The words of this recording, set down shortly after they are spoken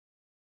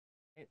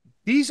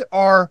These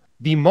are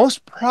the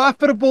most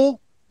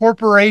profitable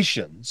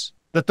corporations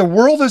that the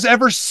world has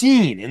ever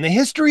seen in the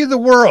history of the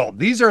world.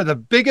 These are the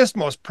biggest,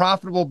 most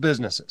profitable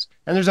businesses.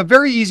 And there's a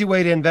very easy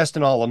way to invest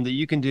in all of them that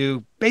you can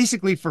do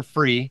basically for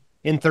free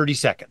in 30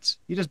 seconds.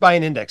 You just buy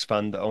an index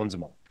fund that owns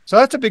them all. So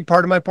that's a big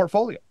part of my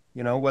portfolio.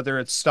 Whether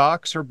it's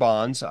stocks or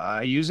bonds,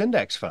 I use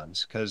index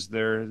funds because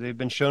they've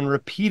been shown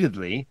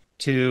repeatedly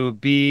to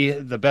be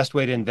the best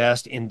way to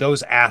invest in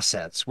those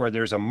assets where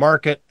there's a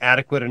market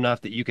adequate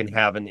enough that you can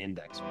have an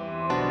index.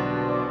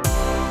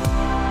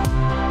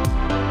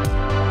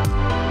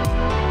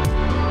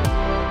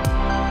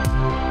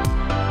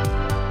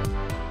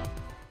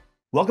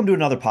 Welcome to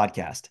another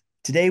podcast.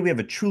 Today we have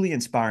a truly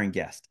inspiring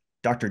guest,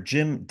 Dr.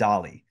 Jim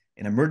Dahle,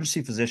 an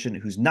emergency physician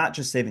who's not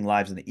just saving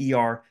lives in the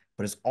ER,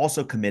 but is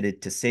also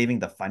committed to saving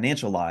the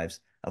financial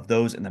lives of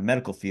those in the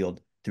medical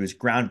field through his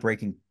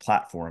groundbreaking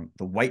platform,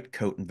 the White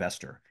Coat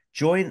Investor.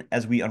 Join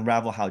as we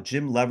unravel how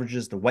Jim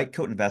leverages the White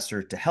Coat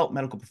Investor to help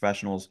medical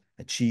professionals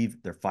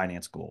achieve their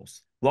finance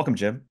goals. Welcome,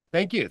 Jim.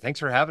 Thank you. Thanks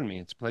for having me.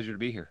 It's a pleasure to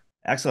be here.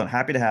 Excellent.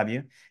 Happy to have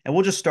you. And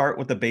we'll just start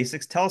with the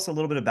basics. Tell us a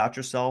little bit about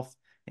yourself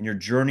and your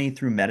journey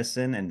through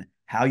medicine and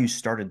how you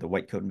started the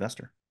White Coat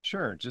Investor.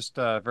 Sure. Just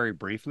very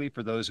briefly,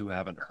 for those who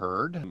haven't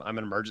heard, I'm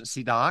an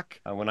emergency doc.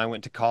 When I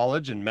went to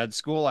college and med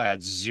school, I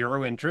had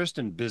zero interest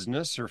in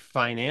business or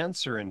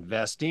finance or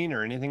investing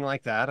or anything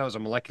like that. I was a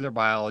molecular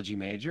biology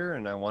major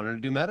and I wanted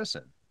to do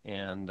medicine.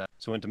 And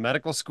so went to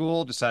medical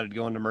school, decided to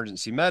go into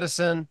emergency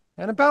medicine.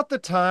 And about the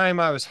time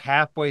I was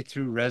halfway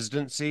through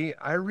residency,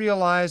 I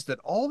realized that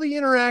all the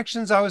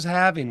interactions I was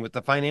having with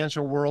the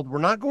financial world were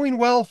not going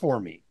well for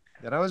me,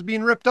 that I was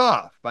being ripped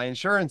off by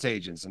insurance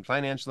agents and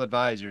financial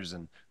advisors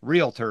and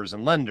realtors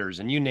and lenders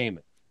and you name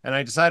it. And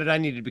I decided I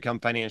needed to become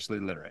financially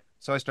literate.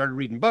 So I started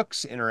reading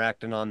books,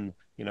 interacting on,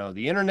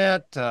 the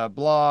internet,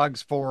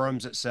 blogs,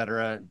 forums,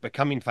 etc.,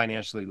 becoming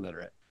financially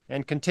literate,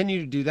 and continue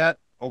to do that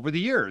over the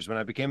years when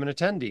I became an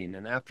attending.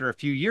 And after a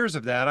few years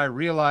of that, I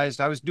realized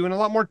I was doing a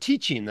lot more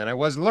teaching than I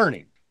was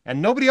learning.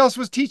 And nobody else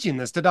was teaching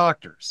this to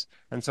doctors.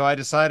 And so I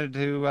decided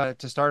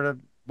to start a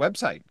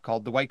website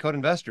called The White Coat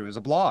Investor. It was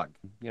a blog,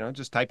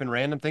 just typing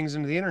random things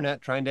into the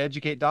internet, trying to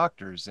educate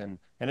doctors. And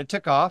it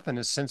took off and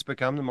has since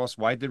become the most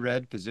widely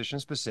read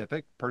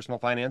physician-specific personal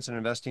finance and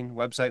investing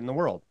website in the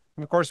world.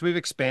 And of course, we've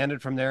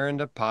expanded from there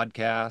into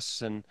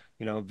podcasts and,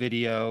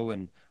 video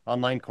and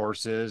online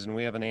courses, and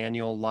we have an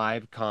annual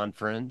live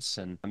conference,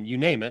 and you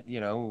name it,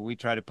 we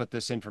try to put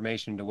this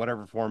information into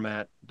whatever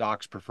format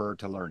docs prefer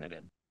to learn it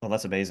in. Well,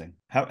 that's amazing.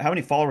 How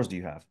many followers do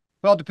you have?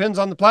 Well, it depends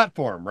on the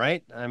platform,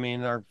 right? I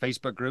mean, our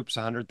Facebook group's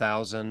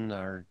 100,000,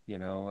 our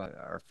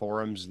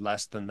forums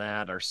less than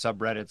that. Our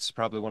subreddit's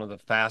probably one of the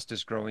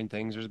fastest growing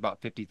things. There's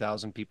about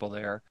 50,000 people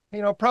there.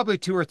 Probably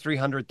 200,000 or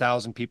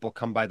 300,000 people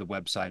come by the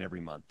website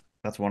every month.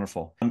 That's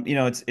wonderful.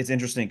 It's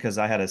interesting because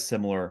I had a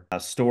similar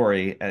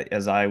story.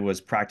 As I was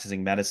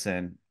practicing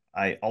medicine,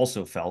 I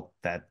also felt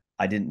that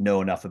I didn't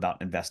know enough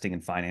about investing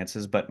in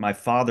finances, but my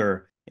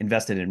father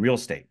invested in real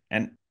estate,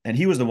 and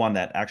he was the one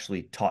that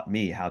actually taught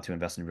me how to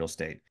invest in real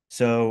estate.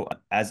 So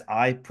as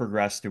I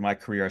progressed through my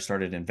career, I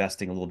started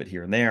investing a little bit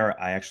here and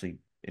there. I actually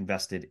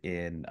invested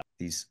in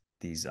these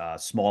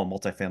small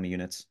multifamily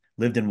units,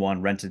 lived in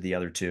one, rented the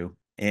other two,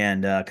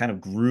 and kind of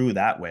grew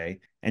that way,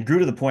 and grew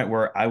to the point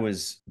where I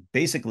was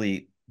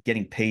basically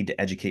getting paid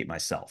to educate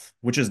myself,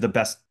 which is the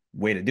best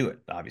way to do it,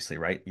 obviously,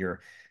 right?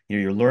 You're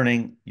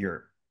learning,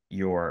 you're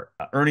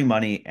earning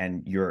money,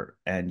 and you're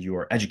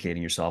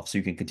educating yourself so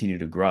you can continue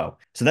to grow.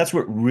 So that's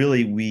what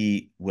really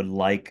we would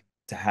like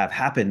to have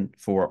happen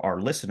for our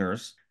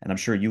listeners, and I'm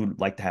sure you would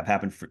like to have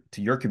happen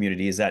to your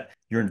community, is that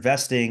you're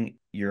investing,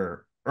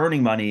 you're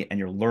earning money, and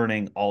you're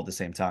learning all at the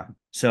same time.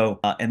 So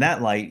in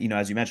that light,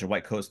 as you mentioned,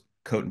 White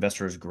Coat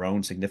Investor has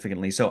grown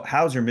significantly. So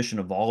how's your mission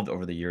evolved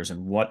over the years,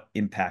 and what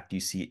impact do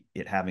you see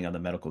it having on the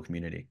medical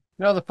community?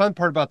 The fun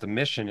part about the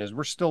mission is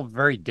we're still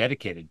very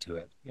dedicated to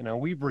it.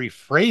 We've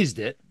rephrased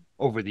it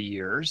over the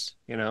years,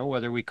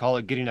 whether we call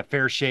it getting a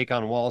fair shake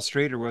on Wall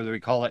Street or whether we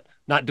call it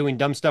not doing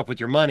dumb stuff with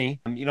your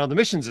money. The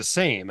mission's the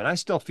same. And I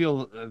still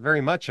feel very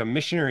much a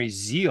missionary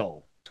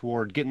zeal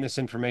toward getting this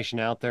information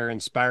out there,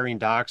 inspiring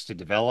docs to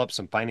develop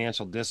some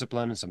financial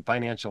discipline and some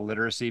financial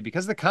literacy,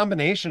 because the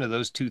combination of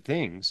those two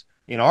things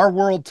in our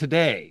world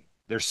today,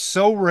 they're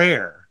so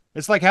rare.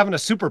 It's like having a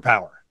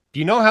superpower. Do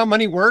you know how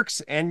money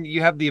works and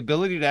you have the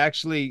ability to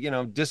actually,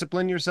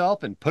 discipline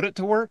yourself and put it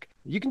to work?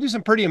 You can do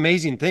some pretty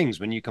amazing things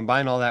when you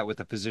combine all that with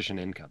a physician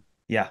income.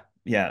 Yeah,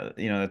 yeah,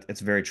 it's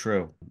very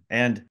true.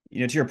 And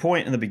to your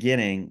point in the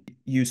beginning,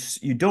 you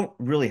don't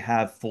really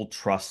have full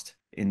trust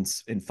in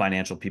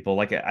financial people.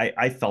 Like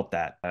I felt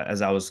that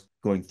as I was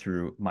going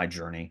through my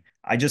journey.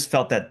 I just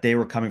felt that they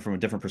were coming from a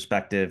different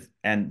perspective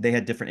and they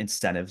had different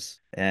incentives.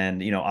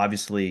 And,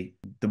 obviously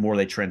the more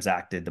they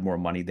transacted, the more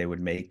money they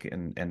would make.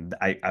 And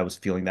I was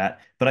feeling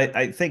that. But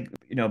I think,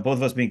 both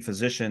of us being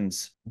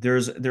physicians,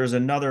 there's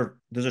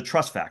a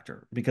trust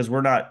factor, because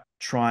we're not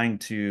trying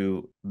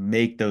to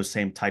make those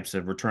same types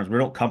of returns. We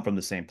don't come from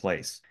the same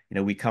place.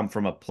 We come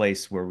from a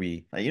place where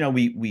we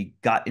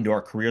got into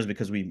our careers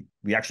because we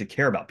actually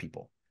care about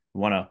people.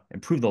 We want to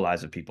improve the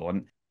lives of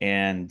people,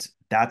 and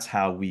that's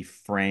how we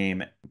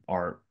frame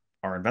our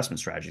our investment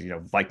strategy.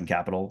 Viking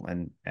Capital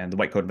and the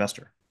White Coat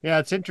Investor. Yeah,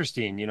 it's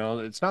interesting.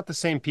 It's not the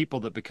same people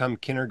that become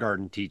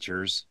kindergarten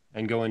teachers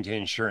and go into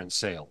insurance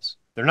sales.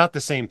 They're not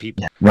the same Yeah.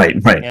 people. Right,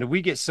 right. And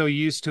we get so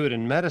used to it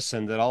in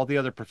medicine that all the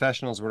other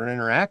professionals we're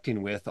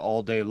interacting with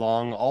all day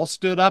long all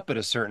stood up at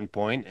a certain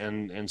point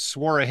and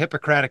swore a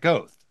Hippocratic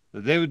oath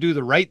that they would do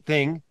the right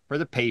thing for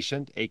the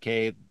patient,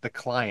 aka the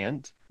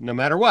client, no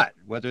matter what,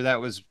 whether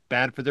that was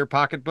bad for their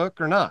pocketbook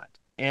or not.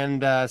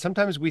 And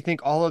sometimes we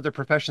think all other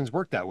professions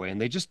work that way,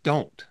 and they just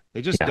don't.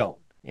 They just Yeah, don't.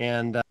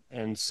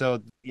 And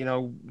so,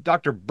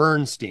 Dr.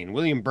 Bernstein,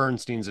 William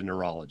Bernstein's a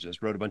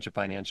neurologist, wrote a bunch of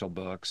financial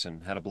books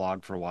and had a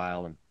blog for a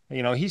while. And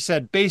he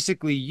said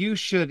basically you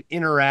should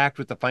interact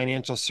with the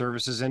financial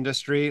services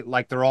industry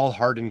like they're all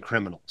hardened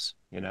criminals.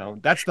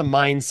 That's the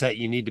mindset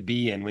you need to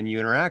be in when you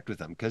interact with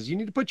them, because you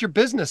need to put your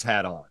business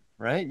hat on,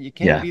 right? You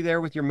can't yeah. be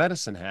there with your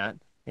medicine hat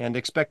and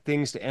expect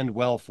things to end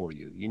well for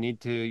you. You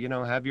need to,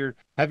 have your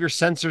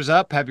sensors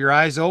up, have your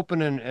eyes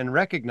open, and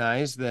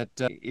recognize that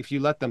if you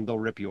let them, they'll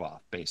rip you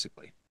off,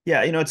 basically.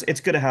 Yeah,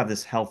 it's good to have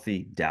this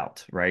healthy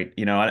doubt, right?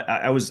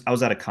 I was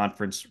at a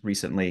conference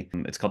recently.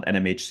 It's called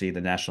NMHC,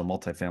 the National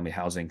Multifamily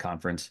Housing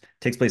Conference. It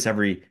takes place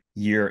every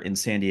year in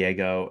San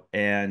Diego,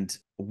 and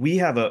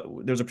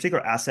there's a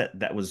particular asset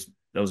that was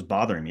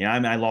bothering me. I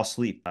mean, I lost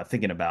sleep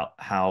thinking about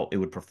how it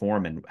would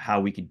perform and how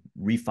we could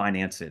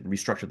refinance it and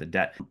restructure the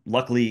debt.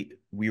 Luckily,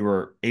 we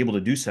were able to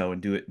do so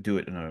and do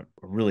it in a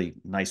really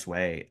nice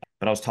way.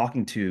 But I was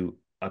talking to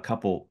a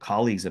couple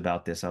colleagues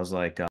about this. I was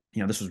like,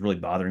 this was really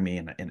bothering me,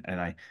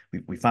 and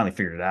we finally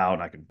figured it out,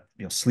 and I could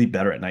sleep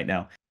better at night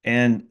now.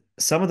 And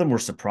some of them were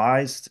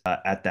surprised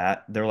at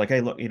that. They're like,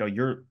 "Hey, look,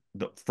 you're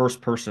the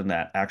first person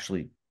that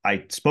actually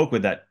I spoke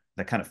with that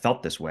kind of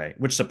felt this way,"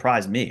 which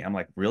surprised me. I'm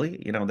like,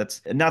 really?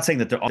 That's not saying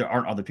that there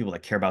aren't other people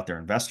that care about their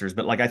investors,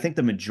 but like I think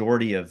the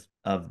majority of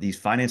these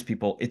finance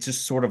people, it's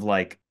just sort of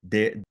like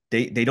they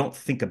don't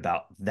think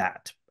about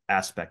that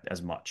aspect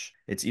as much.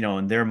 It's,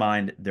 in their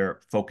mind, their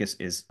focus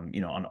is,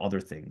 on other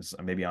things,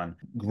 maybe on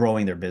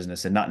growing their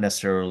business and not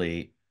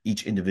necessarily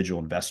each individual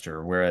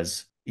investor.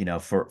 Whereas,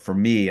 for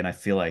me, and I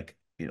feel like,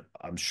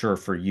 I'm sure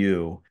for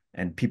you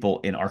and people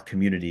in our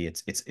community,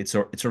 it's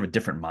sort of a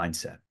different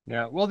mindset.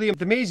 Yeah. Well, the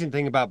amazing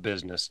thing about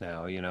business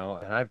now, and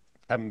I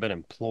haven't been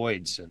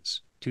employed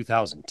since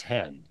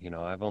 2010.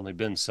 I've only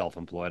been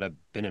self-employed. I've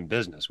been in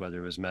business, whether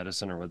it was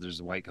medicine or whether it's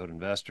a white coat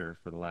investor,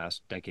 for the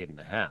last decade and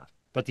a half.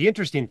 But the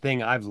interesting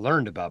thing I've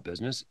learned about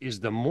business is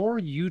the more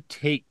you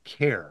take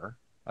care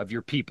of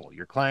your people,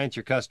 your clients,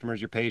 your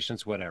customers, your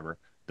patients, whatever,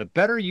 the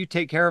better you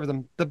take care of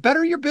them, the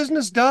better your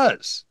business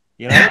does.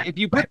 If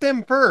you put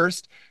them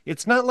first,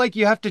 it's not like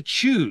you have to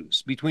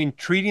choose between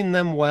treating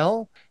them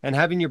well and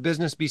having your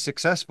business be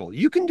successful.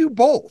 You can do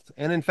both.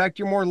 And in fact,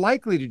 you're more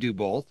likely to do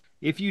both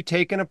if you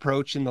take an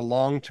approach in the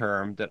long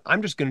term that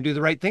I'm just going to do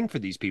the right thing for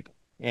these people.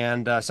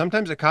 And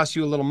sometimes it costs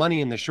you a little money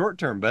in the short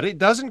term, but it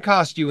doesn't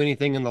cost you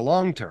anything in the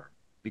long term,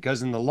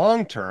 because in the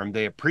long term,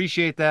 they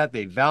appreciate that,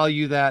 they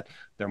value that,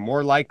 they're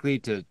more likely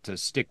to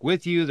stick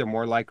with you, they're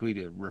more likely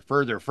to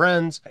refer their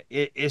friends.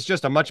 It's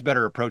just a much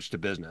better approach to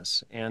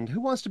business. And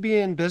who wants to be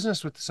in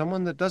business with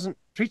someone that doesn't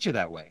treat you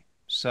that way?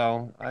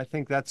 So I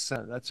think that's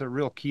a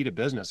real key to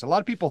business. A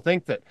lot of people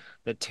think that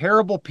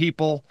terrible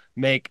people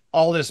make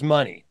all this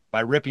money by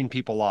ripping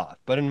people off.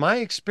 But in my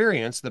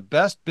experience, the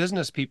best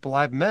business people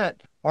I've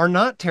met are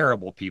not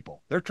terrible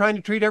people. They're trying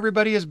to treat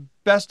everybody as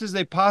best as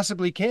they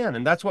possibly can.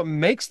 And that's what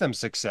makes them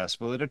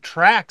successful. It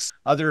attracts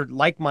other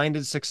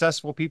like-minded,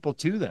 successful people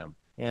to them.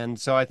 And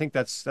so I think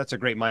that's a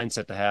great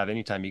mindset to have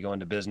anytime you go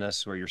into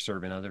business where you're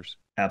serving others.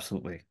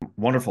 Absolutely.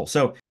 Wonderful.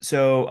 So,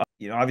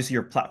 obviously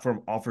your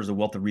platform offers a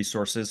wealth of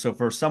resources. So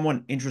for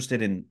someone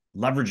interested in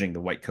leveraging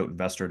the white coat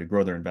investor to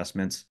grow their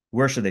investments,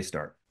 where should they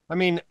start? I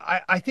mean,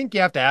 I think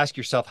you have to ask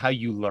yourself how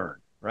you learn,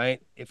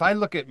 right? If I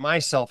look at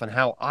myself and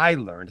how I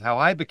learned, how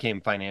I became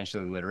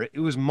financially literate,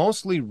 it was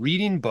mostly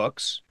reading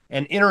books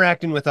and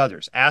interacting with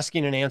others,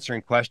 asking and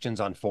answering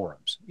questions on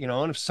forums.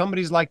 And if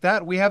somebody's like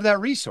that, we have that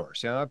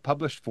resource. I've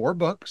published 4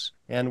 books,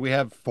 and we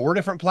have 4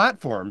 different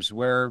platforms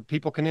where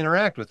people can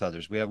interact with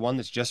others. We have one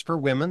that's just for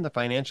women, the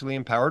financially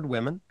empowered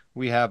women.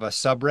 We have a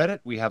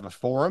subreddit. We have a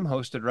forum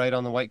hosted right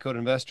on the White Coat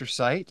Investor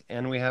site,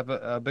 and we have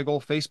a big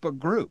old Facebook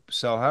group.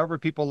 So however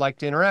people like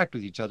to interact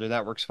with each other,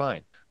 that works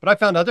fine. But I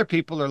found other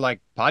people are like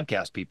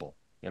podcast people.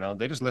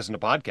 They just listen to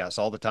podcasts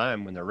all the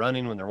time when they're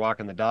running, when they're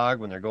walking the dog,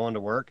 when they're going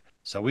to work.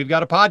 So we've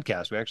got a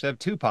podcast. We actually have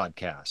 2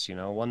 podcasts.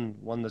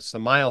 One that's the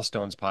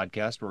Milestones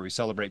podcast where we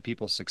celebrate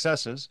people's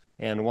successes,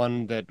 and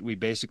one that we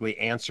basically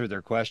answer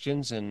their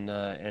questions and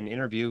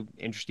interview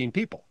interesting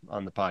people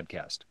on the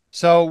podcast.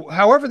 So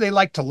however they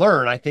like to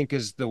learn, I think,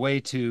 is the way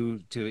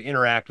to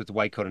interact with the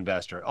White Coat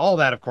Investor. All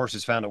that, of course,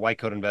 is found at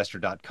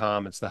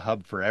whitecoatinvestor.com. It's the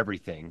hub for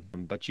everything.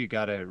 But you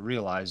got to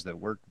realize that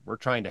we're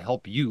trying to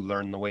help you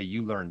learn the way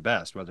you learn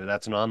best, whether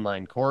that's an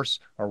online course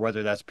or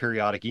whether that's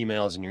periodic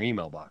emails in your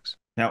email box.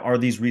 Now, are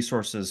these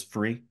resources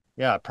free?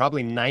 Yeah,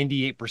 probably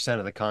 98%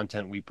 of the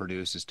content we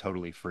produce is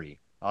totally free.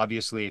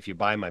 Obviously, if you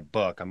buy my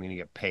book, I'm going to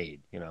get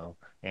paid.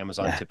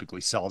 Amazon Yeah.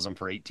 typically sells them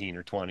for 18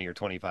 or 20 or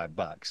 25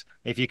 bucks.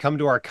 If you come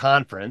to our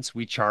conference,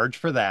 we charge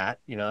for that.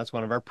 That's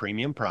one of our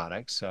premium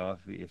products. So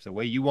if the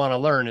way you want to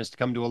learn is to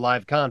come to a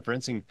live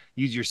conference and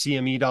use your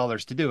CME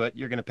dollars to do it,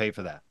 you're going to pay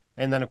for that.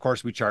 And then, of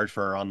course, we charge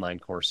for our online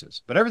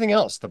courses. But everything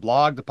else, the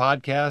blog, the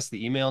podcast,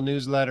 the email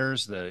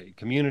newsletters, the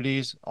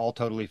communities, all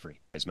totally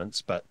free.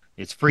 But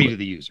it's free to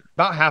the user.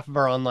 About half of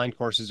our online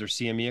courses are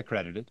CME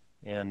accredited.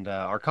 And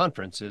our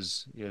conference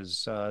is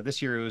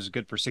this year it was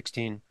good for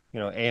 16,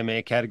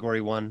 AMA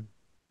Category 1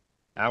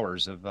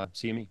 hours of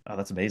CME. Oh,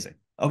 that's amazing.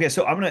 Okay,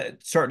 so I'm gonna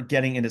start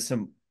getting into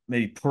some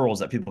maybe pearls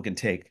that people can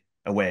take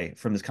away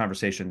from this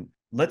conversation.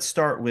 Let's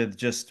start with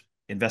just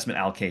investment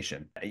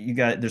allocation.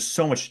 There's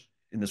so much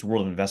in this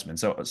world of investment.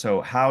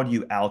 So how do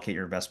you allocate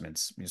your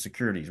investments?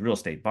 Securities, real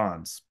estate,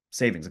 bonds,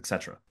 savings,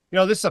 etc.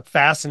 This is a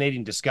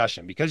fascinating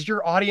discussion because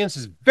your audience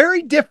is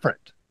very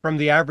different from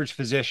the average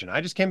physician.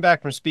 I just came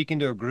back from speaking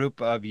to a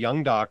group of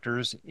young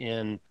doctors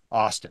in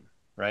Austin,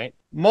 right?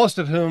 Most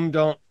of whom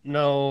don't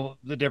know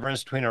the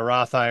difference between a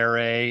Roth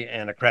IRA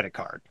and a credit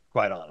card,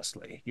 quite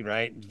honestly,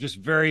 right? Just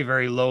very,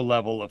 very low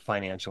level of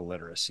financial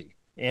literacy.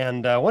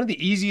 And one of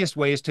the easiest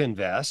ways to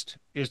invest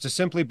is to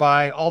simply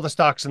buy all the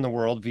stocks in the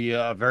world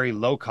via a very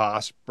low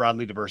cost,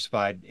 broadly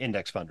diversified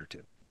index fund or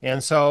two.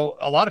 And so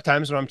a lot of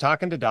times when I'm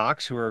talking to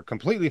docs who are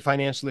completely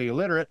financially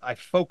illiterate, I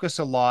focus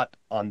a lot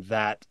on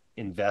that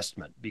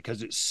investment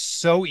because it's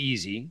so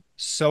easy,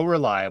 so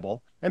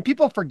reliable, and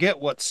people forget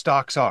what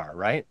stocks are,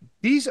 right?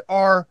 These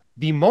are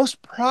the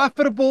most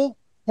profitable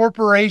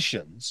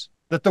corporations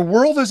that the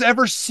world has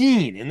ever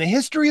seen in the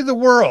history of the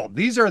world.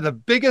 These are the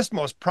biggest,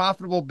 most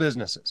profitable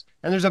businesses.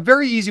 And there's a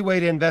very easy way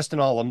to invest in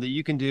all of them that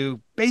you can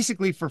do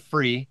basically for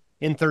free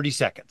in 30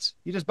 seconds.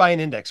 You just buy an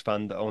index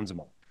fund that owns them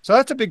all. So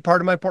that's a big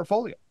part of my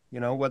portfolio.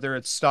 Whether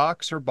it's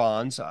stocks or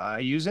bonds, I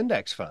use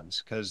index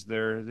funds because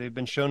they've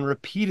been shown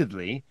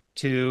repeatedly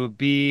to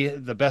be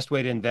the best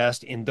way to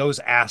invest in those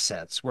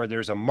assets where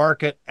there's a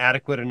market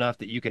adequate enough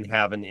that you can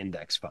have an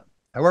index fund.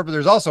 However,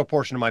 there's also a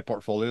portion of my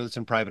portfolio that's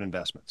in private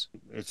investments.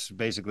 It's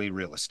basically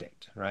real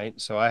estate, right?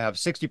 So I have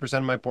 60%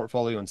 of my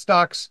portfolio in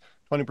stocks,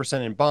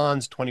 20% in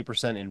bonds,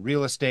 20% in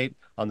real estate.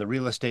 On the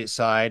real estate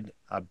side,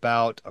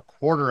 about a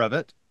quarter of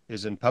it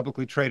is in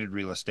publicly traded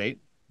real estate,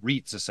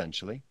 REITs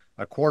essentially.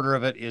 A quarter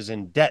of it is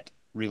in debt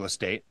real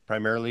estate,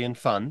 primarily in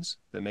funds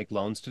that make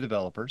loans to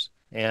developers,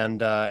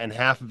 and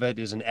half of it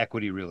is in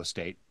equity real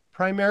estate,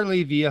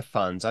 primarily via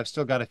funds. I've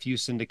still got a few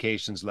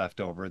syndications left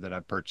over that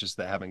I've purchased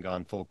that haven't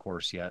gone full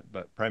course yet,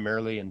 but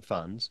primarily in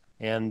funds.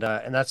 And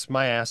that's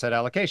my asset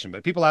allocation.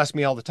 But people ask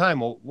me all the time,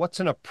 well, what's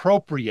an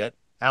appropriate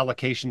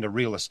allocation to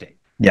real estate?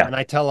 Yeah. And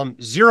I tell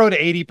them 0 to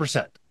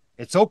 80%.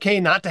 It's okay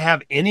not to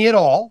have any at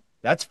all.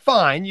 That's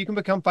fine. You can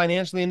become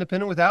financially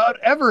independent without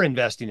ever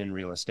investing in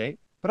real estate.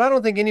 But I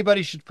don't think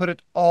anybody should put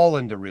it all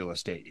into real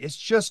estate. It's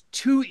just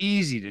too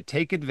easy to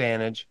take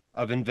advantage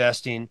of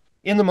investing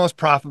in the most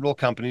profitable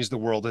companies the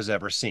world has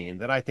ever seen,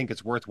 that I think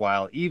it's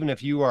worthwhile, even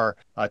if you are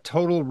a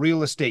total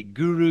real estate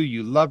guru,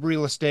 you love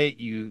real estate,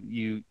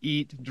 you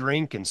eat,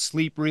 drink, and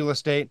sleep real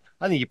estate.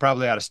 I think you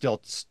probably ought to still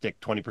stick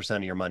 20%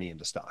 of your money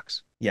into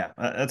stocks. Yeah,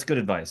 that's good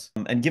advice.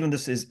 And given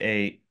this is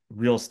a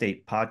real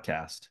estate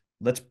podcast,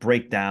 let's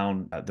break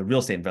down the real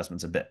estate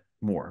investments a bit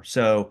more.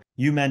 So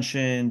you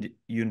mentioned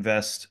you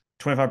invest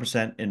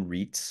 25% in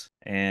REITs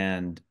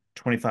and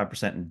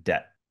 25% in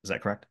debt. Is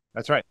that correct?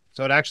 That's right.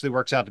 So it actually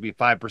works out to be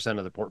 5%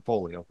 of the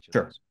portfolio.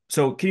 Sure.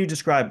 So can you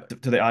describe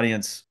to the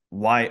audience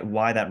why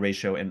that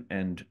ratio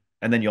and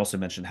then you also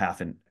mentioned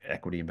half in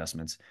equity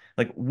investments,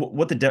 like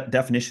what the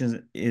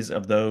definition is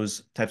of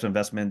those types of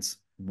investments,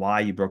 why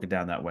you broke it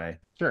down that way?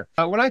 Sure.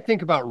 When I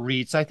think about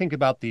REITs, I think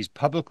about these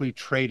publicly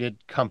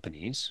traded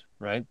companies,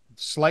 right?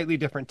 Slightly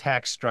different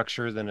tax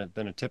structure than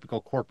a typical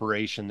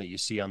corporation that you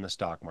see on the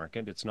stock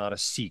market. It's not a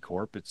C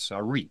corp, it's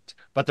a REIT,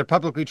 but they're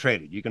publicly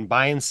traded. You can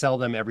buy and sell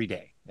them every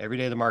day. Every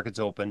day the market's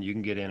open, you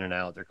can get in and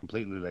out. They're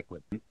completely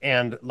liquid.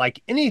 And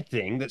like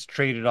anything that's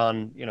traded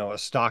on, a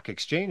stock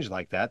exchange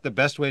like that, the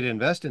best way to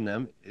invest in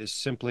them is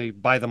simply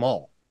buy them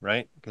all,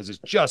 right? Because it's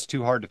just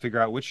too hard to figure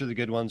out which are the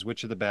good ones,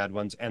 which are the bad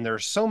ones. And there are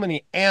so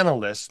many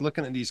analysts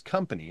looking at these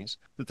companies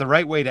that the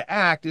right way to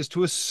act is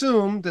to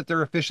assume that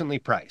they're efficiently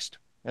priced.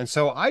 And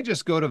so I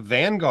just go to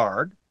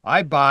Vanguard,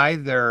 I buy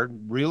their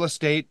real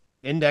estate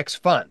index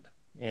fund.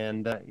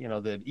 And,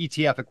 the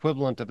ETF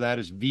equivalent of that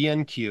is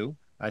VNQ.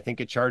 I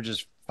think it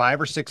charges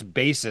 5 or 6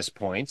 basis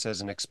points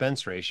as an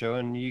expense ratio,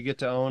 and you get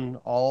to own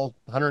all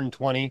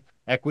 120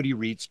 equity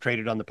REITs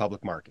traded on the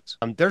public markets.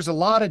 There's a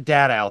lot of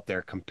data out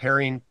there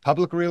comparing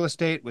public real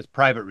estate with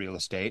private real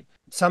estate.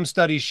 Some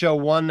studies show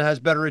one has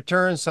better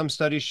returns, some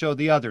studies show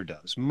the other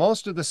does.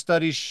 Most of the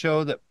studies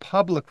show that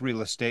public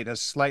real estate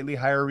has slightly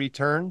higher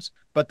returns,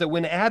 but that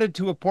when added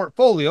to a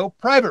portfolio,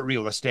 private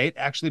real estate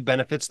actually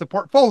benefits the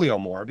portfolio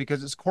more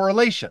because its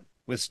correlation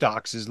with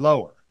stocks is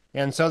lower.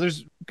 And so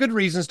there's good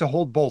reasons to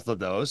hold both of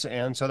those.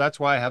 And so that's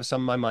why I have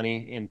some of my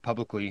money in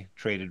publicly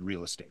traded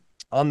real estate.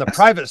 On the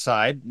private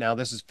side, now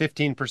this is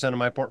 15% of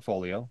my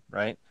portfolio,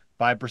 right?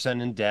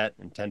 5% in debt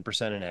and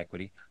 10% in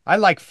equity. I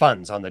like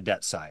funds on the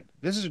debt side.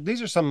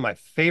 These are some of my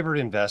favorite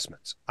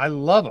investments. I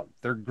love them.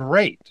 They're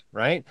great,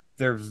 right?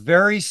 They're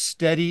very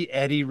steady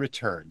eddy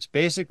returns.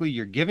 Basically,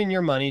 you're giving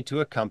your money to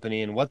a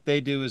company, and what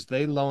they do is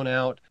they loan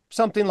out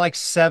something like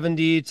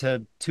 70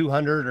 to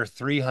 200 or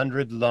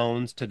 300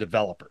 loans to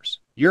developers.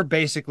 You're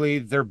basically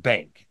their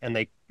bank, and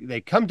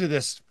they come to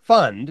this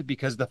fund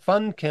because the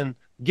fund can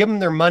give them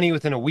their money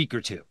within a week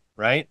or two,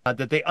 right?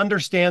 That they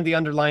understand the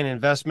underlying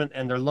investment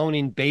and they're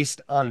loaning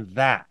based on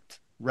that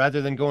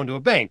rather than going to a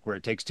bank where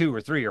it takes 2 or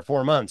 3 or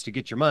 4 months to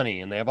get your money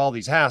and they have all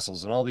these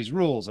hassles and all these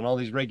rules and all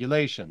these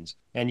regulations.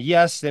 And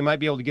yes, they might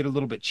be able to get a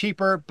little bit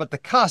cheaper, but the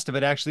cost of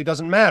it actually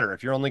doesn't matter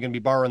if you're only going to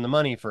be borrowing the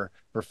money for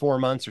 4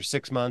 months or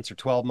 6 months or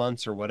 12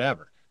 months or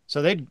whatever.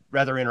 So they'd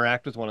rather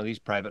interact with one of these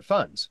private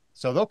funds.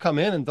 So they'll come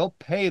in and they'll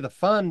pay the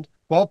fund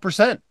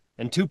 12%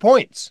 and 2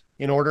 points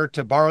in order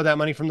to borrow that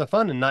money from the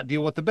fund and not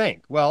deal with the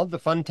bank. Well, the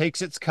fund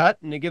takes its cut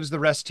and it gives the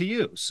rest to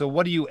you. So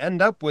what do you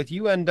end up with?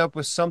 You end up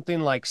with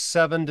something like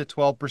 7 to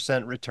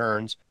 12%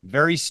 returns,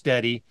 very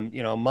steady,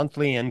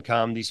 monthly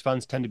income. These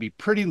funds tend to be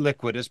pretty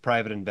liquid as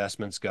private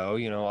investments go.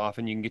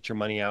 Often you can get your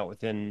money out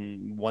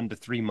within 1 to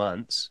 3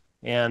 months.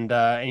 And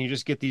you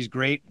just get these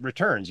great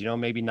returns,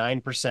 maybe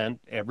 9%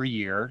 every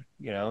year,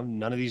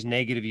 none of these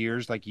negative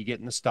years like you get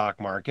in the stock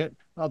market,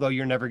 although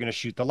you're never going to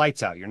shoot the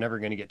lights out. You're never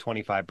going to get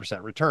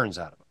 25% returns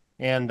out of them.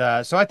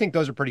 And so I think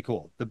those are pretty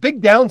cool. The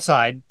big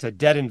downside to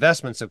debt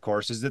investments, of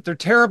course, is that they're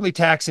terribly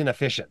tax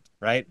inefficient,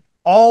 right?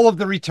 All of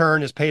the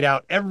return is paid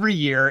out every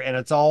year and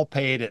it's all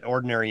paid at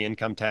ordinary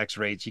income tax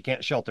rates. You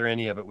can't shelter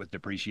any of it with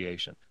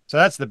depreciation. So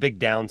that's the big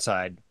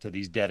downside to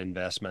these debt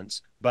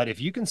investments. But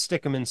if you can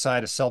stick them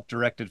inside a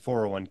self-directed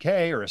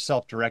 401k or a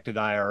self-directed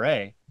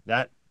IRA,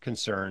 that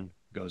concern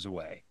goes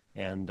away.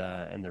 And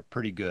they're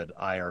pretty good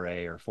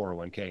IRA or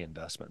 401k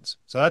investments.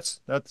 So that's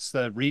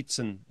the REITs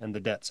and the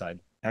debt side.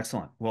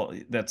 Excellent. Well,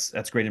 that's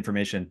great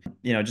information.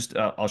 Just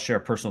I'll share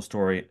a personal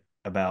story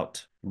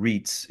about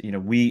REITs.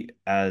 We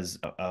as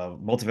a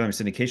multifamily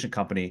syndication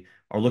company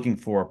are looking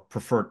for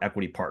preferred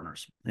equity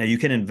partners. Now you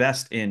can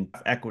invest in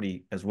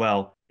equity as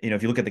well.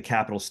 If you look at the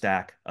capital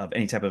stack of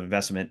any type of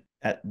investment,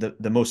 at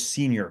the most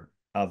senior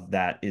of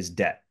that is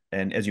debt.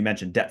 And as you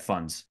mentioned, debt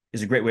funds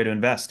is a great way to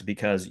invest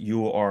because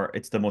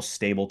it's the most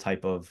stable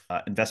type of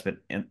investment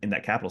in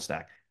that capital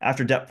stack.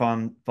 After debt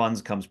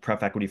funds comes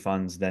pref equity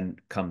funds, then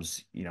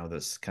comes,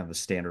 this kind of the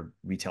standard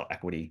retail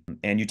equity.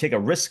 And you take a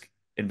risk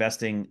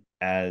investing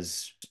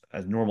as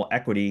normal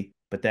equity,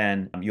 but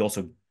then you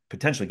also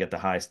potentially get the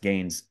highest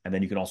gains. And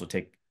then you can also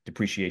take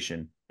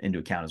depreciation into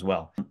account as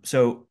well.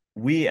 So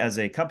we as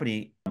a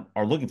company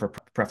are looking for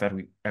pref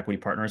equity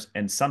partners.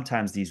 And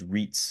sometimes these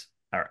REITs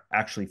are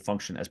actually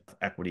function as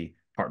equity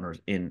partners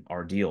in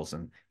our deals.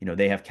 And,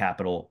 they have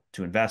capital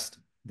to invest.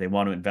 They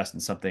want to invest in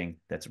something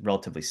that's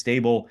relatively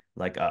stable,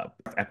 like a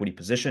equity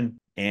position,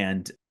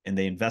 and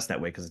they invest that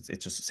way because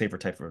it's just a safer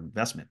type of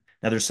investment.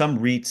 Now, there's some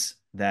REITs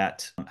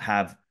that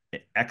have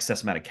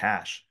excess amount of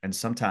cash, and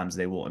sometimes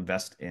they will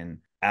invest in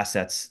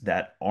assets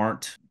that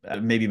aren't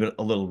maybe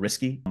a little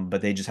risky,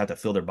 but they just have to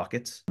fill their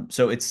buckets.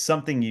 So it's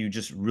something you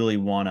just really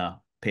want to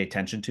pay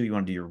attention to. You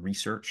want to do your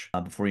research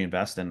before you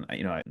invest. And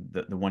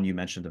the one you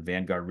mentioned, the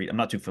Vanguard REIT, I'm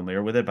not too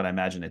familiar with it, but I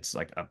imagine it's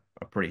like a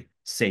pretty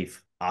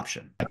safe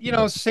option.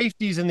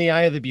 Safety's in the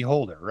eye of the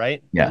beholder,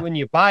 right? Yeah. When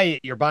you buy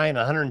it, you're buying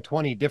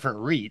 120 different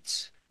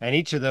REITs, and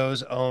each of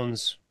those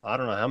owns, I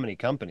don't know how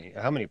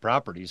many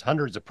properties,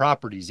 hundreds of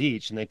properties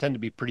each, and they tend to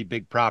be pretty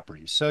big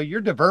properties. So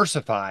you're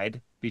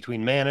diversified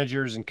between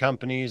managers and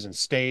companies and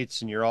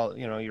states, and you're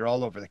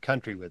all over the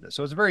country with it.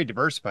 So it's very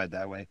diversified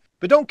that way.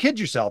 But don't kid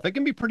yourself, it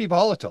can be pretty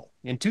volatile.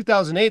 In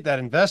 2008, that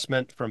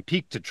investment from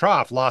peak to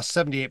trough lost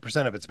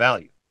 78% of its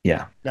value.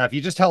 Yeah. Now, if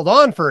you just held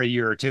on for a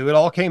year or two, it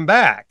all came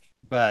back.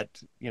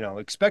 But,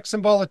 expect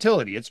some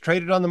volatility. It's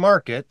traded on the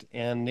market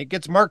and it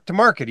gets marked to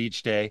market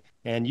each day.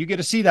 And you get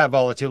to see that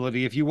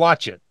volatility if you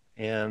watch it.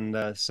 And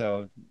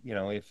so,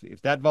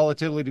 if that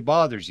volatility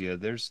bothers you,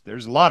 there's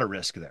a lot of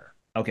risk there.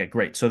 Okay,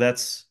 great. So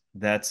that's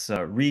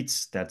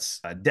REITs,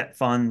 that's debt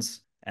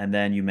funds, and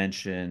then you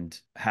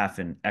mentioned half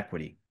in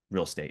equity,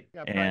 real estate,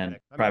 Yeah, and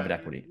private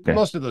equity. Okay.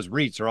 Most of those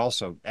REITs are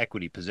also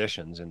equity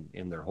positions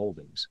in their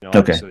holdings. Okay.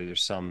 Obviously,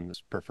 there's some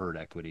preferred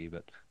equity,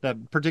 but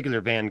that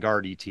particular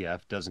Vanguard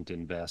ETF doesn't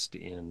invest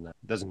in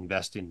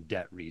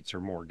debt REITs or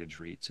mortgage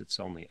REITs. It's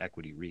only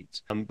equity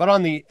REITs. But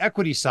on the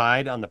equity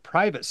side, on the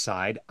private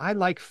side, I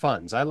like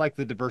funds. I like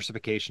the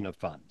diversification of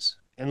funds.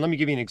 And let me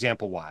give you an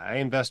example why. I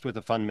invest with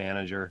a fund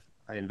manager.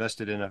 I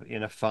invested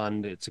in a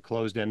fund. It's a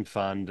closed-end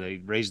fund. They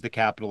raised the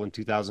capital in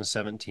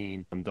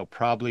 2017. They'll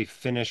probably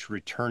finish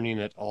returning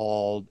it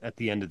all at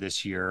the end of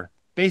this year.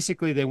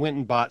 Basically, they went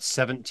and bought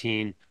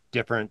 17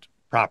 different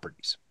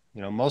properties.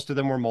 Most of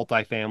them were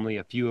multifamily.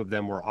 A few of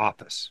them were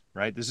office,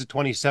 right? This is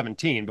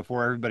 2017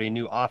 before everybody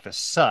knew office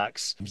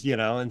sucks,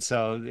 and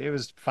so it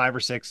was 5 or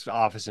 6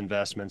 office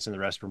investments and the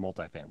rest were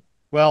multifamily.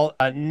 Well,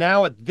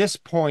 now at this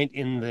point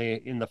in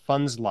the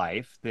fund's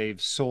life,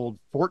 they've sold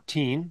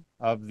 14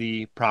 of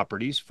the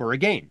properties for a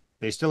gain.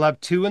 They still have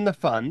 2 in the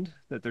fund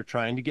that they're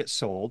trying to get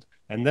sold,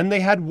 And then they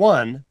had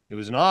one, it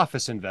was an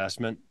office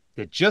investment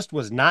that just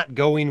was not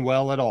going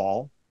well at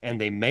all. And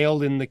they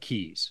mailed in the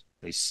keys.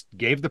 They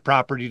gave the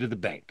property to the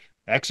bank,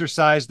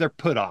 exercised their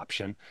put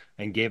option,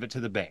 and gave it to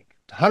the bank.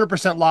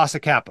 100% loss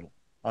of capital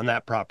on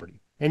that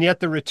property. And yet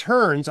the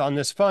returns on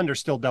this fund are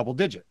still double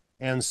digit.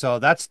 And so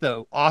that's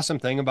the awesome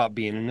thing about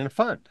being in a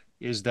fund,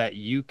 is that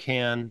you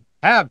can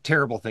have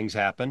terrible things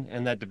happen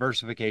and that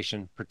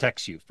diversification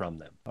protects you from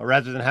them.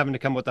 Rather than having to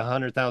come with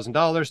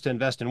 $100,000 to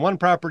invest in one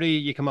property,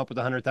 you come up with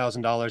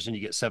 $100,000 and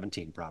you get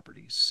 17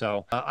 properties.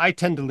 So I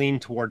tend to lean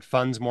toward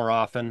funds more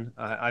often.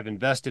 I've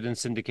invested in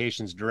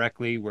syndications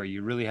directly where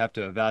you really have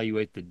to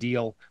evaluate the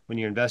deal. When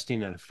you're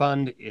investing in a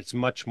fund, it's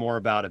much more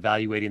about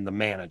evaluating the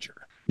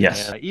manager.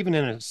 Yes. And even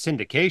in a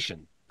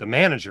syndication, the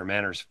manager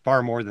matters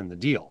far more than the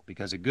deal,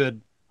 because a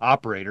good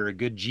operator, a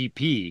good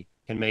GP,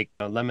 can make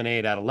a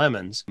lemonade out of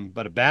lemons,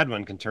 but a bad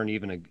one can turn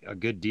even a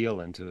good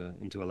deal into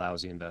a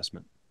lousy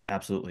investment.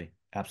 Absolutely.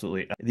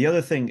 Absolutely. The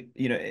other thing,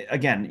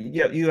 again,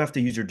 you have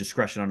to use your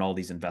discretion on all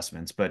these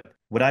investments, but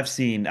what I've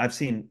seen a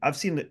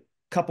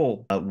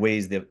couple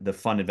ways the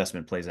fund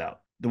investment plays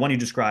out. The one you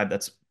described,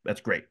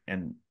 that's great.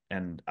 And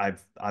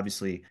I've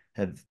obviously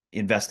have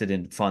invested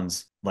in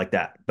funds like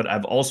that, but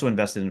I've also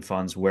invested in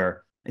funds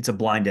where it's a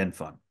blind end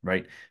fund,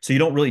 right? So you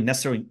don't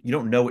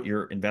know what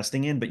you're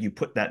investing in, but you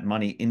put that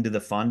money into the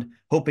fund,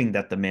 hoping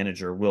that the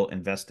manager will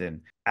invest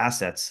in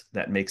assets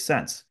that make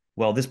sense.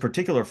 Well, this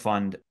particular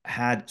fund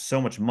had so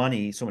much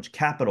money, so much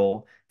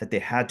capital that they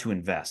had to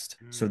invest.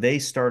 So they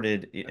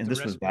started, That's and a this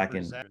was recipe back for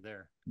in, disaster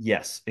there.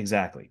 yes,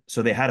 exactly.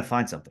 So they had to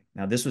find something.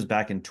 Now, this was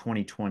back in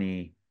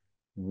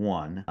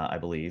 2021, I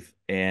believe,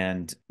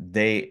 and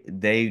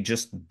they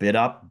just bid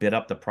up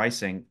the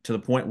pricing to the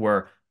point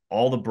where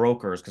all the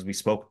brokers, because we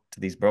spoke to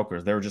these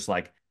brokers, they were just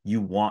like,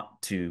 you want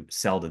to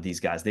sell to these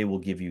guys. They will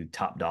give you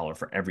top dollar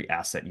for every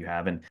asset you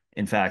have. And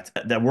in fact,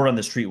 that word on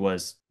the street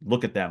was,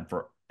 look at them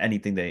for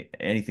anything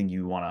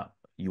you want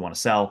to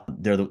sell.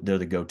 They're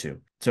the go-to.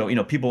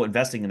 So, people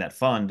investing in that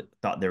fund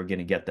thought they were going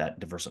to get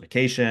that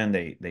diversification.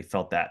 They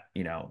felt that,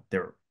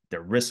 their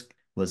risk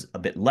was a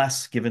bit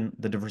less given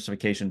the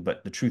diversification,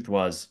 but the truth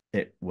was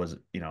it was,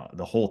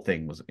 the whole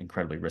thing was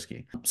incredibly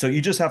risky. So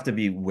you just have to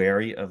be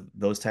wary of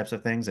those types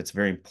of things. It's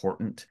very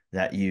important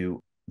that you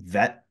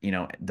vet,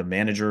 the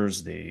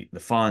managers, the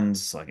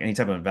funds, like any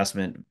type of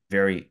investment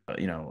very,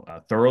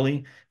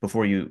 thoroughly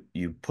before you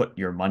put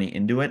your money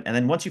into it. And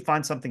then once you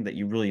find something that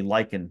you really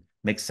like and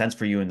makes sense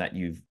for you and that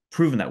you've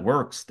proven that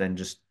works, then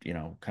just,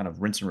 kind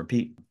of rinse and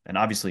repeat. And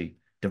obviously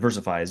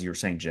diversify, as you were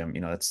saying, Jim.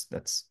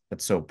 That's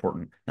so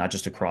important, not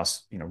just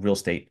across real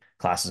estate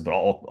classes, but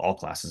all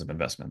classes of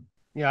investment.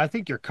 Yeah, I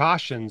think your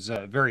caution's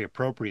very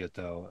appropriate,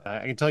 though.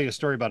 I can tell you a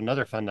story about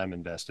another fund I'm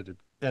invested in,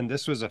 and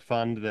this was a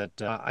fund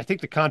that I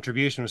think the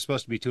contribution was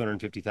supposed to be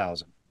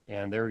 250,000,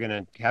 and they were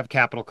going to have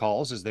capital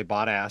calls as they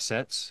bought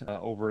assets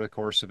over the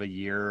course of a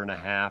year and a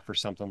half or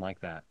something like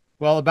that.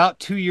 Well, about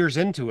 2 years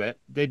into it,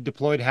 they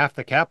deployed half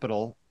the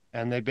capital,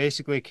 and they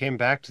basically came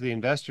back to the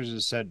investors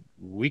and said,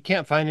 "We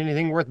can't find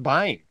anything worth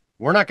buying.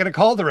 We're not going to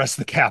call the rest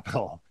of the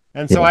capital."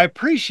 And so Yeah. I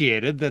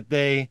appreciated that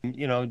they,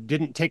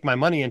 didn't take my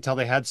money until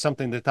they had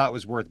something they thought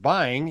was worth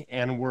buying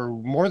and were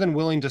more than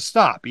willing to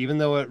stop, even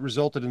though it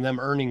resulted in them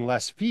earning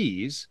less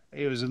fees.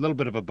 It was a little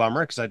bit of a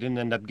bummer because I didn't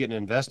end up getting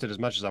invested as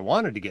much as I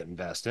wanted to get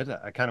invested.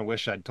 I kind of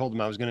wish I'd told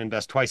them I was going to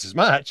invest twice as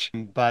much.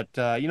 But,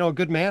 a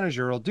good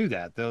manager will do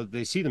that.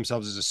 They see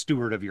themselves as a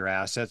steward of your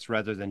assets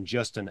rather than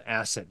just an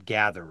asset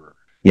gatherer.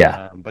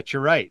 Yeah. But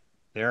you're right.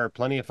 There are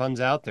plenty of funds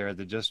out there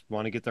that just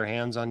want to get their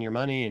hands on your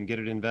money and get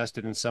it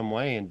invested in some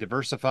way. And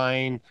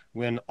diversifying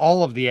when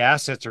all of the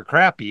assets are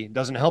crappy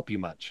doesn't help you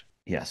much.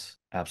 Yes,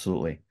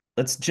 absolutely.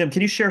 Jim,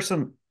 can you share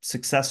some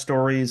success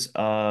stories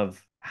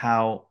of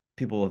how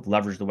people have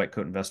leveraged the white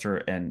coat investor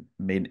and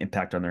made an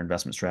impact on their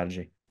investment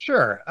strategy?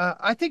 Sure.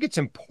 I think it's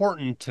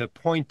important to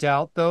point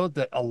out, though,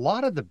 that a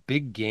lot of the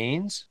big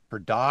gains for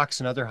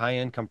docs and other high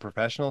income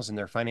professionals in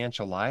their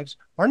financial lives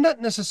are not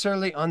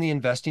necessarily on the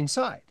investing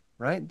side.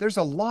 Right? There's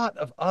a lot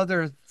of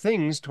other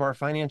things to our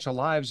financial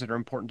lives that are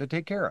important to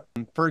take care of.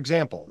 For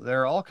example,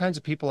 there are all kinds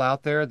of people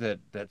out there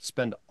that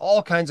spend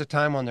all kinds of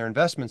time on their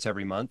investments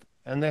every month,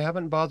 and they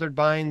haven't bothered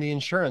buying the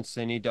insurance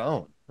they need to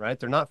own, right?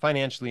 They're not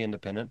financially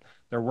independent.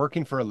 They're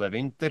working for a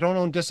living. They don't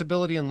own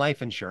disability and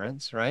life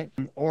insurance, right?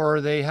 Or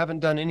they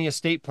haven't done any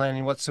estate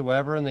planning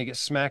whatsoever, and they get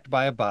smacked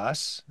by a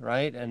bus,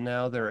 right? And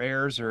now their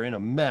heirs are in a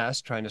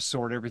mess trying to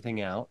sort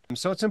everything out.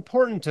 So it's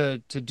important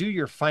to do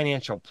your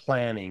financial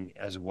planning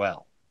as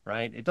well,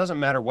 right? It doesn't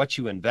matter what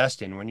you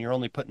invest in when you're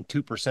only putting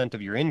 2%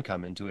 of your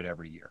income into it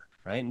every year,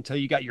 right? Until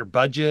you got your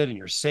budget and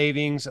your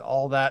savings,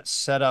 all that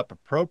set up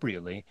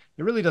appropriately,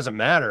 it really doesn't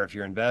matter if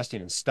you're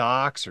investing in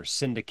stocks or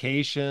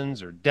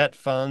syndications or debt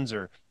funds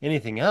or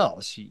anything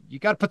else. You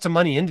got to put some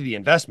money into the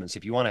investments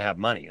if you want to have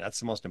money. That's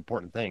the most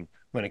important thing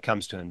when it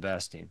comes to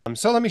investing.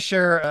 So let me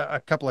share a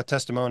couple of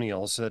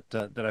testimonials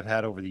that I've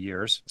had over the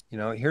years.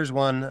 Here's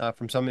one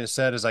from somebody that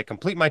said, as I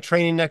complete my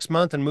training next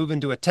month and move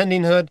into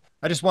attendinghood,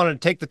 I just wanted to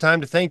take the time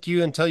to thank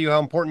you and tell you how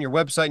important your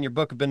website and your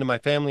book have been to my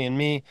family and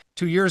me.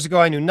 2 years ago,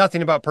 I knew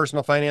nothing about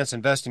personal finance,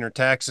 investing, or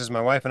taxes.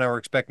 My wife and I were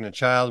expecting a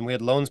child, and we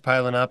had loans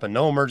piling up and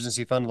no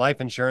emergency fund, life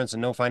insurance,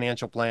 and no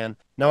financial plan.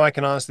 Now I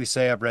can honestly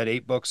say I've read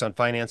 8 books on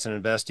finance and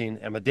investing.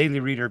 I'm a daily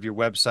reader of your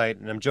website,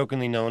 and I'm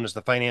jokingly known as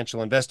the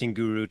financial investing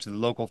guru to the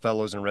local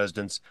fellows and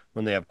residents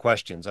when they have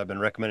questions. I've been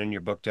recommending your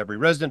book to every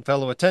resident,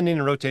 fellow, attending,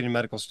 and rotating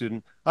medical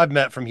student I've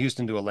met from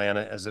Houston to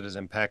Atlanta, as it has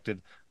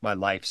impacted my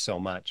life so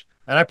much.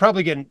 And I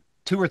probably get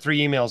 2 or 3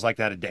 emails like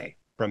that a day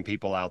from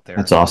people out there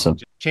That's awesome.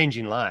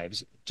 changing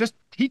lives, just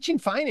teaching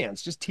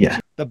finance, just Yeah.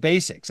 teaching the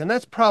basics. And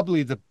that's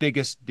probably the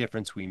biggest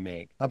difference we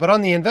make. But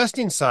on the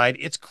investing side,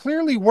 it's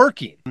clearly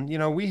working.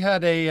 We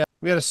had a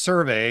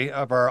survey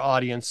of our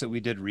audience that we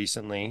did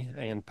recently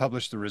and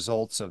published the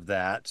results of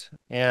that.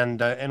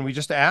 And we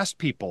just asked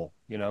people,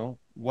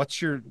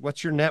 what's your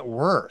net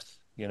worth?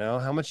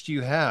 How much do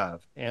you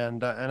have?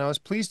 And I was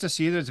pleased to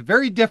see that it's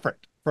very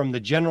different from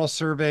the general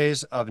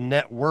surveys of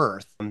net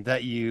worth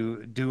that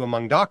you do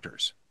among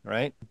doctors,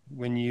 right?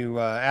 When you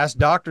ask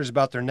doctors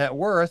about their net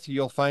worth,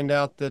 you'll find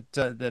out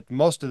that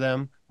most of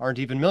them aren't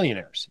even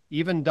millionaires.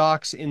 Even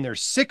docs in their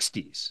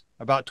 60s,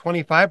 about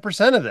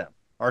 25% of them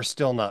are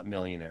still not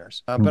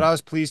millionaires. But I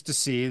was pleased to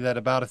see that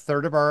about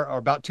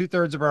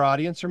 2/3 of our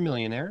audience are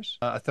millionaires.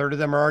 A third of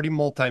them are already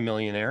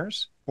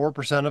multimillionaires.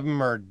 4% of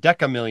them are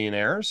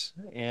decamillionaires.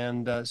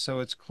 And so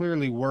it's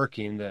clearly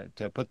working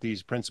to put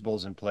these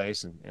principles in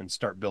place and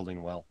start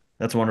building wealth.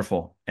 That's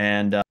wonderful.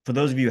 And for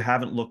those of you who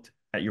haven't looked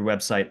at your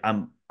website,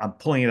 I'm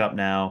pulling it up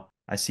now.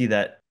 I see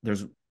that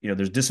there's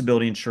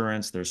disability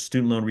insurance, there's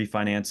student loan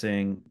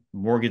refinancing,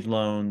 mortgage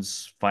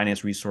loans,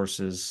 finance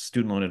resources,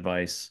 student loan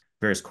advice,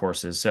 various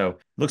courses. So it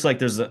looks like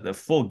there's a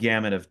full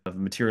gamut of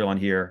material on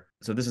here.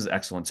 So this is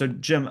excellent. So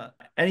Jim,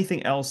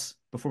 anything else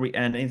before we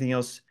end? Anything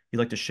else you'd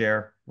like to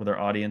share with our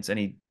audience?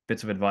 Any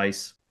bits of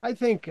advice? I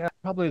think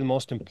probably the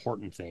most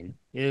important thing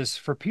is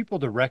for people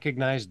to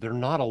recognize they're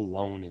not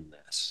alone in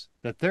this,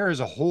 that there is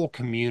a whole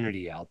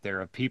community out there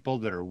of people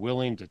that are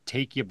willing to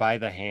take you by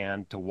the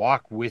hand, to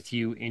walk with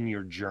you in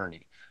your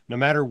journey, no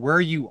matter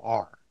where you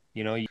are.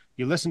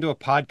 You listen to a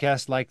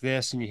podcast like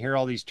this and you hear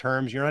all these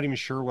terms, you're not even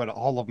sure what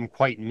all of them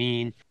quite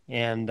mean.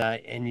 And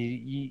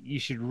you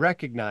should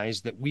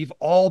recognize that we've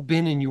all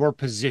been in your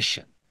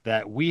position,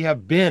 that we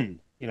have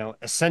been,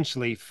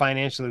 essentially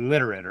financially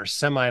literate or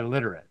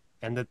semi-literate,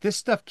 and that this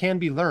stuff can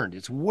be learned.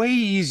 It's way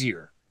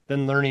easier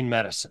than learning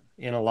medicine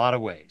in a lot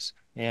of ways.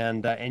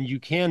 And you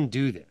can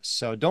do this.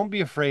 So don't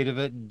be afraid of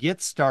it.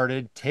 Get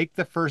started. Take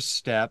the first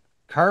step.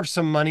 Carve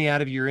some money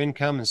out of your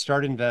income and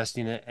start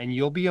investing it. And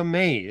you'll be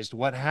amazed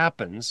what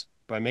happens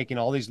by making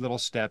all these little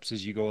steps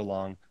as you go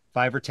along.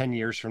 5 or 10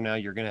 years from now,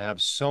 you're going to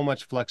have so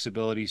much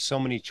flexibility, so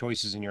many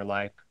choices in your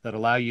life that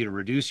allow you to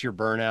reduce your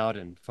burnout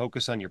and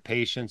focus on your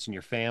patients and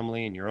your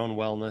family and your own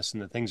wellness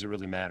and the things that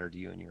really matter to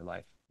you in your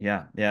life.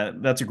 Yeah,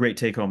 that's a great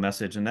take-home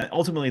message, and that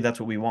ultimately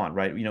that's what we want,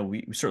 right?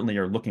 We certainly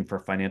are looking for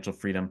financial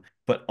freedom,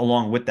 but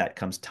along with that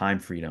comes time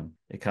freedom.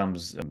 It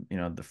comes,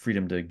 the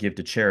freedom to give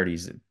to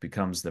charities. It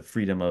becomes the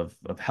freedom of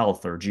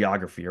health or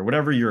geography or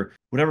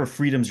whatever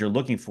freedoms you're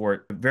looking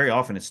for. Very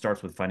often it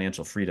starts with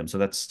financial freedom, so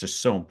that's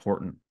just so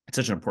important. It's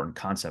such an important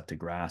concept to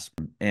grasp,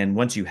 and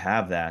once you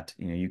have that,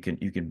 you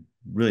can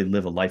really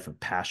live a life of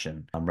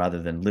passion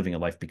rather than living a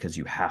life because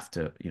you have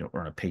to,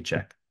 earn a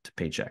paycheck to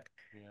paycheck.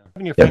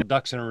 Having your full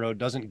ducks in a row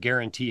doesn't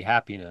guarantee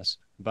happiness,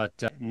 but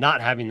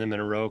not having them in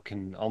a row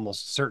can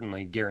almost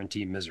certainly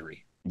guarantee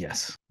misery.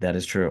 Yes, that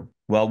is true.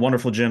 Well,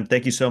 wonderful, Jim.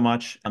 Thank you so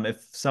much.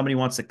 If somebody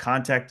wants to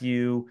contact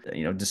you,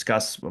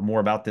 discuss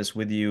more about this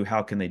with you,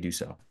 how can they do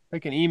so? They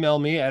can email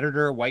me,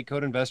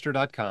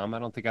 editor@whitecoatinvestor.com. I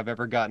don't think I've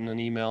ever gotten an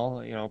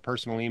email,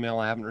 personal email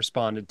I haven't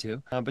responded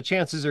to. But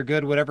chances are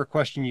good whatever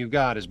question you've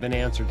got has been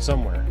answered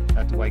somewhere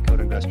at the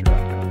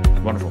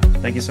whitecoatinvestor.com. Wonderful.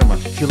 Thank you so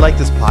much. If you like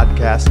this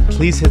podcast,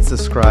 please hit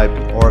subscribe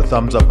or a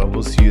thumbs up, and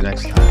we'll see you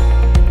next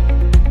time.